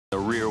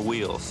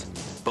wheels.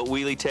 But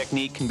wheelie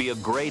technique can be a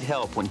great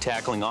help when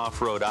tackling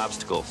off-road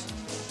obstacles.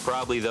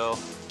 Probably, though,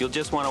 you'll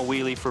just want to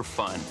wheelie for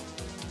fun.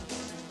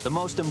 The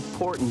most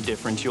important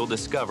difference you'll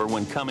discover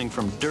when coming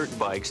from dirt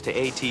bikes to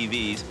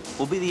ATVs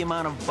will be the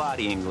amount of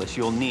body English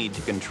you'll need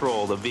to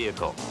control the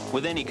vehicle.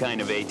 With any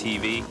kind of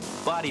ATV,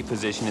 body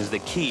position is the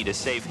key to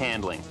safe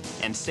handling,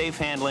 and safe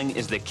handling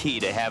is the key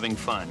to having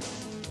fun.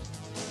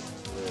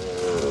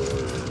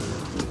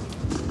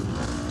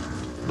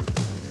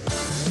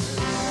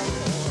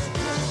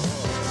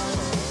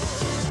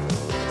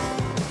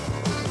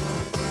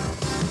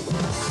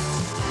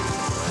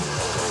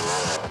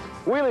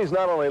 Wheelies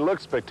not only look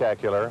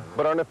spectacular,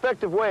 but are an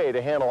effective way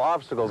to handle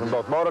obstacles in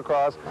both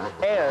motocross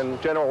and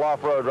general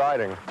off-road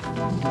riding.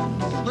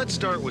 Let's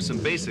start with some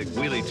basic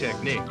wheelie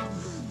technique.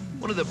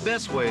 One of the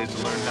best ways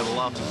to learn how to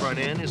loft the front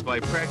end is by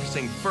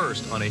practicing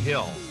first on a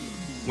hill.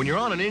 When you're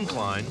on an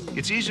incline,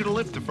 it's easier to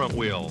lift the front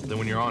wheel than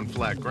when you're on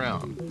flat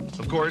ground.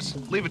 Of course,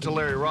 leave it to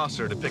Larry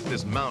Rosser to pick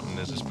this mountain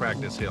as his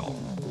practice hill.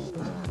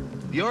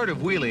 The art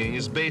of wheeling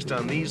is based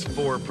on these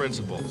 4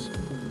 principles: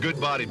 good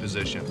body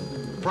position,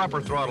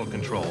 proper throttle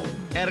control,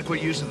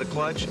 adequate use of the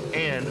clutch,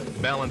 and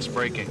balanced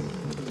braking.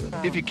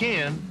 If you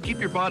can, keep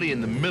your body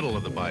in the middle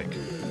of the bike.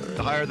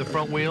 The higher the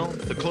front wheel,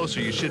 the closer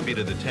you should be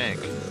to the tank.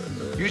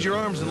 Use your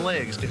arms and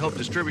legs to help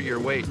distribute your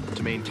weight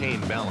to maintain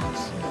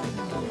balance.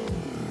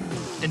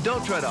 And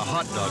don't try to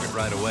hot dog it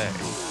right away.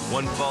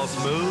 One false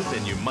move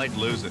and you might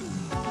lose it.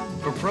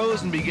 For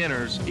pros and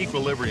beginners,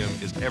 equilibrium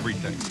is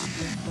everything.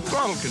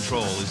 Throttle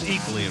control is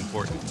equally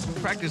important.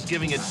 Practice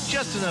giving it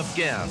just enough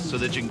gas so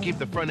that you can keep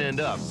the front end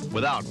up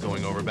without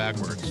going over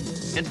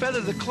backwards. And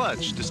feather the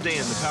clutch to stay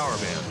in the power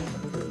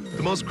band.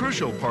 The most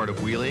crucial part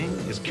of wheeling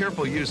is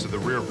careful use of the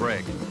rear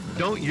brake.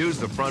 Don't use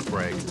the front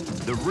brake.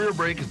 The rear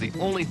brake is the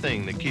only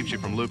thing that keeps you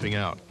from looping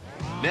out.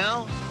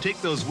 Now, take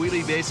those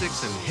wheelie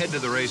basics and head to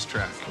the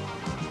racetrack.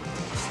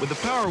 With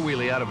the power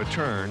wheelie out of a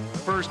turn,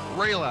 first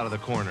rail out of the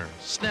corner,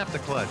 snap the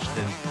clutch,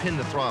 then pin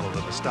the throttle to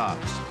the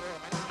stops.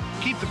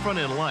 Keep the front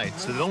end light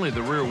so that only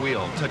the rear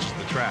wheel touches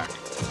the track.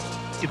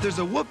 If there's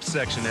a whoop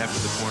section after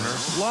the corner,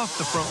 loft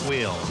the front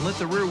wheel and let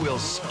the rear wheel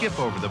skip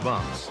over the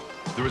bumps.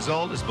 The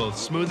result is both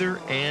smoother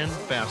and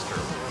faster.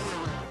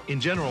 In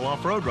general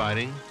off-road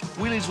riding,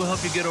 wheelies will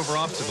help you get over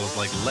obstacles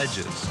like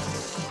ledges.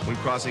 When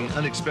crossing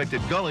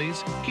unexpected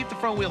gullies, keep the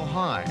front wheel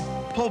high,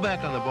 pull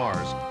back on the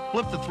bars,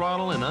 flip the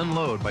throttle and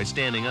unload by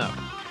standing up.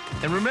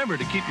 And remember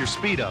to keep your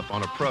speed up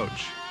on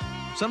approach.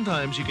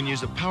 Sometimes you can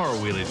use a power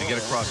wheelie to get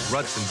across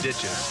ruts and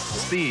ditches.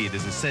 Speed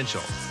is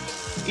essential.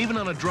 Even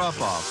on a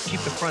drop-off,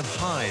 keep the front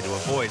high to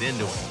avoid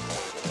endowing.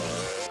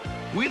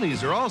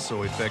 Wheelies are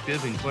also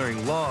effective in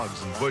clearing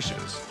logs and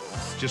bushes.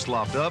 Just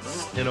loft up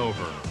and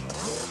over.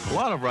 A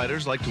lot of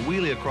riders like to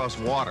wheelie across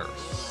water,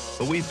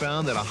 but we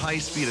found that a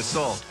high-speed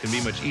assault can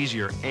be much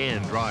easier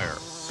and drier.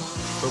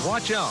 But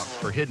watch out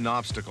for hidden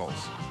obstacles.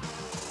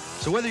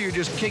 So whether you're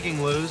just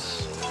kicking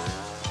loose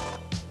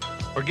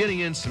or getting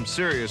in some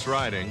serious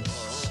riding,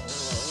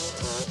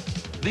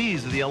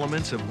 these are the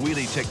elements of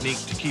wheelie technique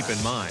to keep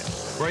in mind.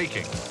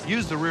 Braking.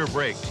 Use the rear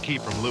brake to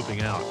keep from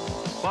looping out.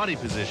 Body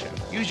position.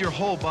 Use your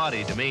whole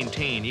body to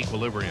maintain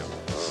equilibrium.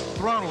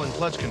 Throttle and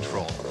clutch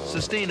control.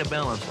 Sustain a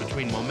balance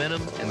between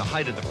momentum and the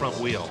height of the front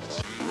wheel.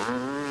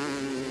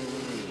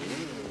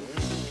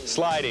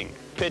 Sliding,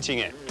 pitching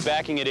it,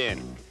 backing it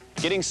in.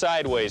 Getting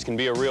sideways can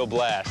be a real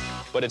blast,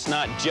 but it's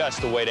not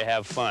just a way to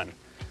have fun.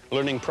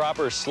 Learning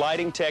proper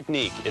sliding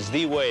technique is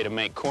the way to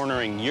make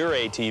cornering your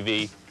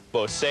ATV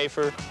both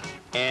safer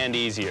and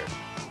easier.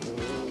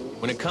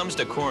 When it comes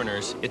to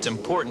corners, it's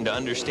important to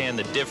understand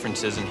the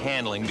differences in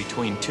handling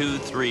between 2,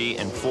 3,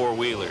 and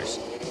 4-wheelers.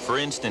 For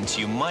instance,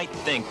 you might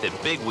think that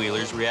big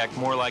wheelers react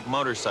more like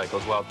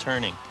motorcycles while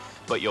turning,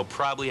 but you'll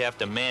probably have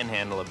to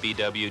manhandle a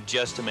BW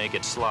just to make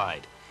it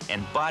slide.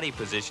 And body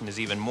position is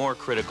even more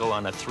critical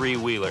on a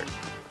 3-wheeler.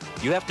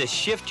 You have to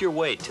shift your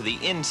weight to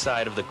the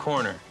inside of the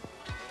corner.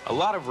 A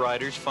lot of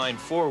riders find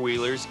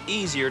 4-wheelers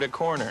easier to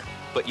corner,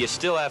 but you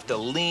still have to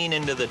lean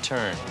into the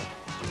turn.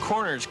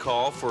 Corners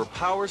call for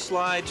power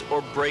slides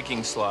or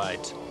braking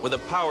slides. With a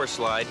power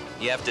slide,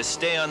 you have to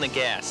stay on the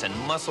gas and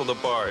muscle the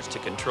bars to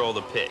control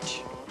the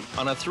pitch.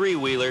 On a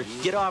 3-wheeler,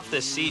 get off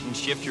the seat and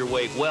shift your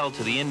weight well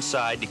to the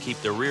inside to keep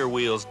the rear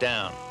wheels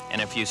down.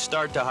 And if you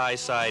start to high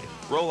side,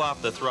 roll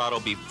off the throttle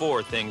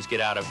before things get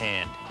out of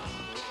hand.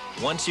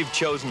 Once you've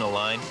chosen a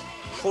line,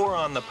 pour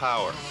on the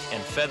power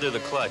and feather the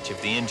clutch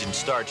if the engine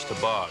starts to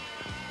bog.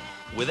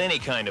 With any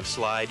kind of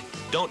slide,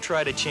 don't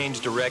try to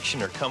change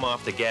direction or come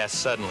off the gas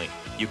suddenly.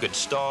 You could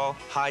stall,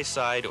 high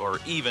side, or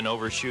even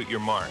overshoot your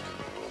mark.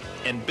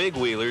 And big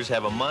wheelers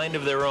have a mind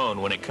of their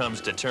own when it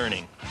comes to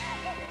turning.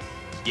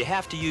 You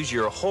have to use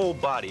your whole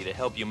body to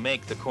help you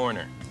make the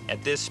corner.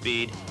 At this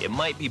speed, it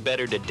might be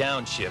better to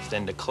downshift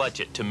than to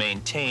clutch it to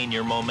maintain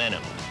your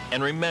momentum.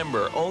 And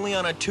remember, only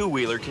on a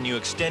 2-wheeler can you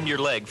extend your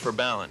leg for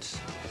balance.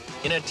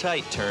 In a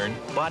tight turn,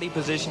 body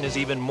position is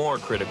even more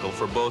critical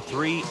for both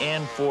 3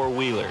 and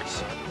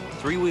 4-wheelers.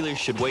 3-wheelers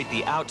should weight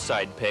the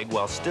outside peg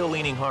while still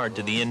leaning hard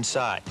to the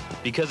inside,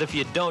 because if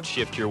you don't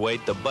shift your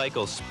weight, the bike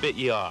will spit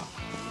you off.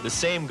 The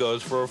same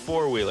goes for a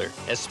four-wheeler,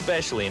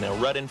 especially in a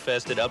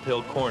rut-infested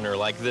uphill corner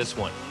like this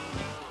one.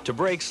 To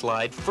brake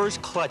slide,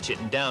 first clutch it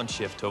and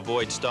downshift to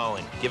avoid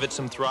stalling. Give it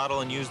some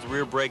throttle and use the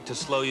rear brake to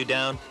slow you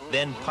down,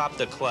 then pop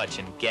the clutch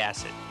and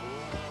gas it.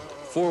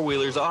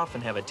 Four-wheelers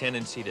often have a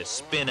tendency to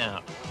spin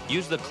out.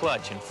 Use the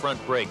clutch and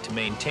front brake to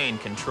maintain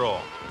control.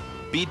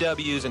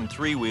 BWs and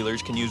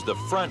three-wheelers can use the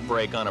front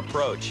brake on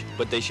approach,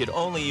 but they should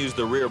only use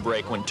the rear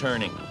brake when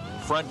turning.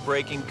 Front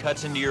braking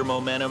cuts into your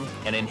momentum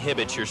and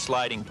inhibits your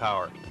sliding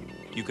power.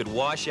 You could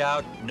wash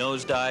out,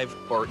 nosedive,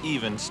 or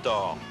even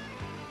stall.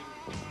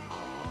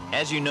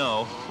 As you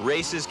know,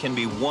 races can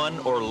be won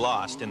or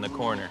lost in the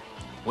corner.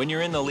 When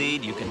you're in the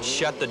lead, you can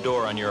shut the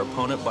door on your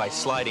opponent by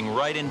sliding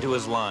right into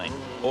his line.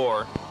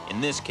 Or,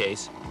 in this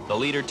case, the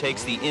leader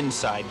takes the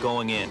inside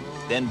going in,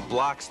 then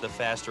blocks the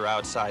faster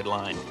outside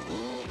line.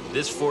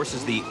 This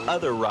forces the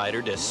other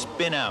rider to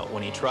spin out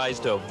when he tries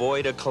to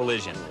avoid a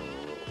collision.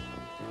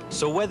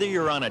 So whether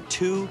you're on a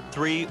 2-,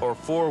 3-, or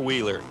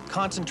 4-wheeler,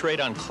 concentrate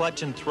on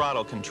clutch and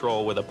throttle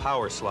control with a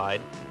power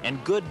slide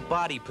and good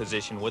body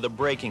position with a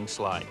braking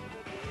slide.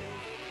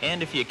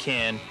 And if you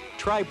can,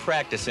 try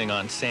practicing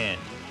on sand.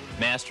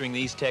 Mastering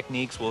these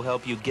techniques will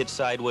help you get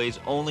sideways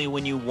only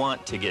when you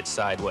want to get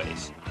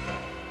sideways.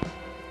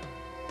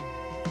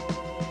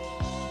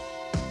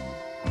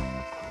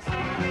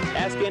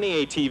 Ask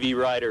any ATV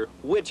rider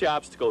which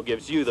obstacle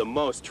gives you the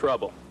most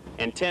trouble.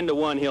 And 10 to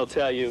 1 he'll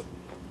tell you,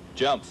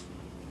 jumps.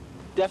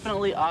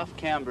 Definitely off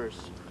cambers.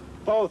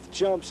 Both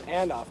jumps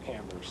and off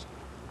cambers.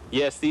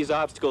 Yes, these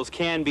obstacles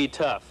can be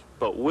tough,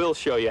 but we'll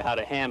show you how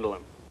to handle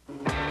them.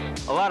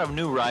 A lot of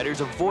new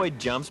riders avoid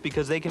jumps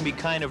because they can be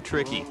kind of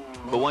tricky.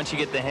 But once you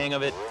get the hang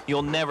of it,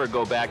 you'll never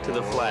go back to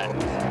the flat.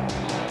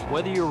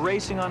 Whether you're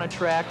racing on a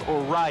track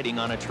or riding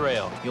on a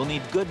trail, you'll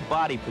need good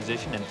body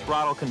position and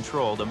throttle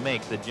control to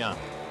make the jump.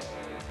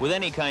 With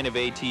any kind of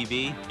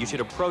ATV, you should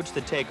approach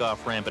the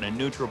takeoff ramp in a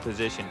neutral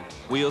position.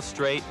 Wheels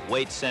straight,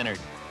 weight centered.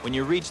 When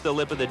you reach the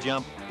lip of the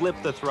jump, flip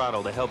the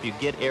throttle to help you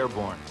get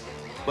airborne.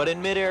 But in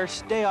midair,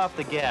 stay off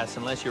the gas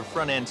unless your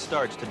front end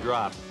starts to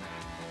drop.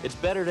 It's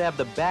better to have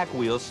the back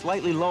wheels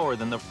slightly lower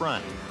than the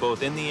front,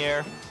 both in the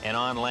air and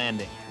on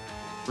landing.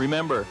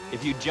 Remember,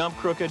 if you jump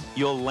crooked,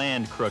 you'll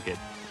land crooked.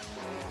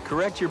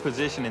 Correct your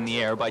position in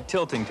the air by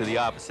tilting to the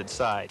opposite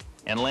side.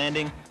 And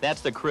landing,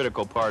 that's the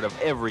critical part of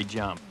every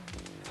jump.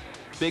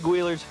 Big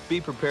wheelers,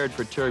 be prepared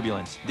for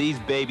turbulence. These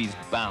babies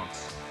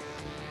bounce.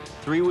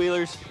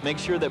 Three-wheelers, make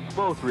sure that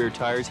both rear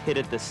tires hit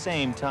at the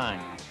same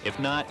time. If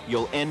not,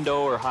 you'll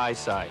endo or high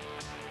side.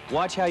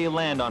 Watch how you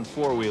land on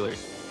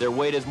four-wheelers. Their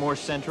weight is more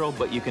central,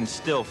 but you can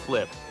still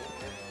flip.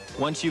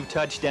 Once you've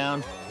touched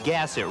down,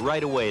 gas it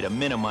right away to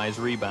minimize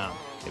rebound.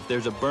 If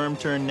there's a berm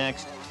turn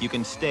next, you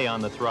can stay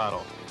on the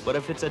throttle. But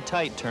if it's a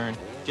tight turn,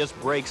 just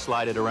brake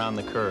slide it around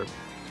the curve.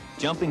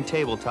 Jumping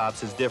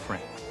tabletops is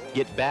different.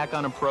 Get back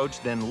on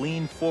approach, then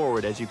lean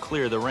forward as you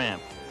clear the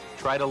ramp.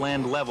 Try to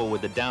land level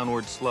with the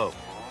downward slope.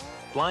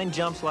 Blind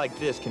jumps like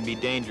this can be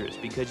dangerous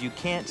because you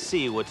can't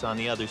see what's on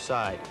the other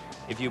side.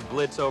 If you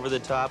blitz over the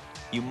top,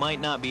 you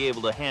might not be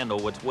able to handle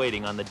what's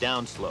waiting on the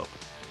downslope.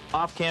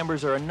 Off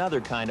cambers are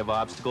another kind of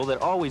obstacle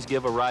that always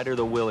give a rider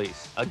the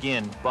willies.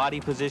 Again,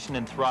 body position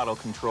and throttle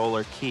control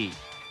are key.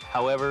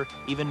 However,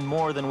 even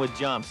more than with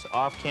jumps,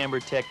 off-camber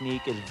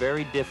technique is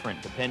very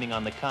different depending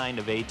on the kind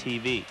of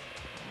ATV.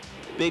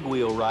 Big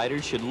wheel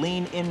riders should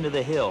lean into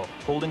the hill,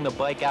 holding the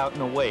bike out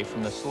and away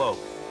from the slope.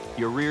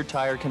 Your rear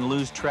tire can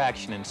lose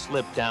traction and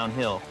slip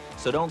downhill,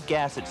 so don't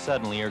gas it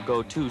suddenly or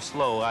go too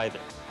slow either.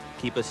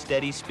 Keep a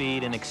steady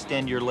speed and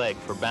extend your leg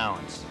for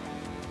balance.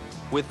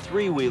 With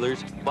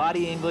three-wheelers,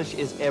 body English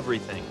is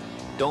everything.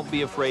 Don't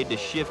be afraid to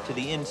shift to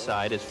the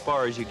inside as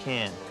far as you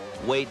can.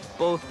 Weight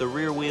both the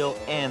rear wheel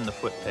and the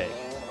foot peg.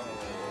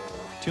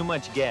 Too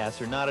much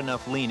gas or not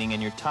enough leaning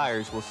and your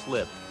tires will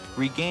slip.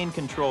 Regain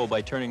control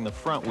by turning the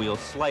front wheel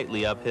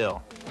slightly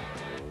uphill.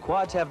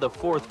 Quads have the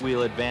fourth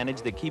wheel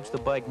advantage that keeps the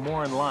bike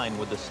more in line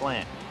with the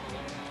slant.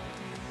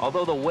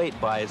 Although the weight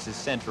bias is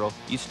central,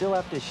 you still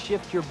have to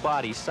shift your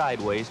body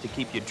sideways to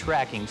keep you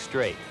tracking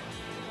straight.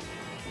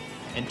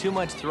 And too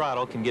much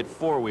throttle can get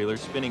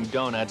four-wheelers spinning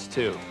donuts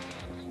too.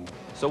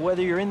 So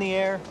whether you're in the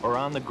air or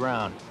on the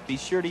ground, be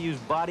sure to use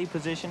body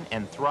position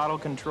and throttle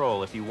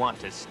control if you want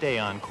to stay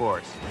on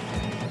course.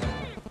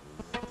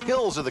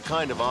 Hills are the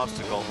kind of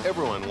obstacle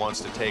everyone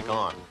wants to take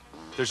on.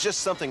 There's just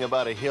something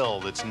about a hill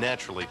that's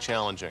naturally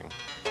challenging.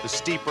 The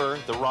steeper,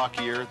 the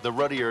rockier, the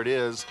ruttier it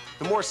is,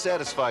 the more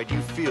satisfied you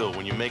feel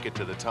when you make it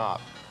to the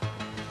top.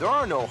 There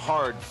are no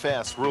hard,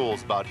 fast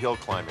rules about hill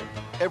climbing.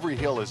 Every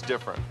hill is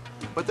different.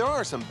 But there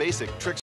are some basic tricks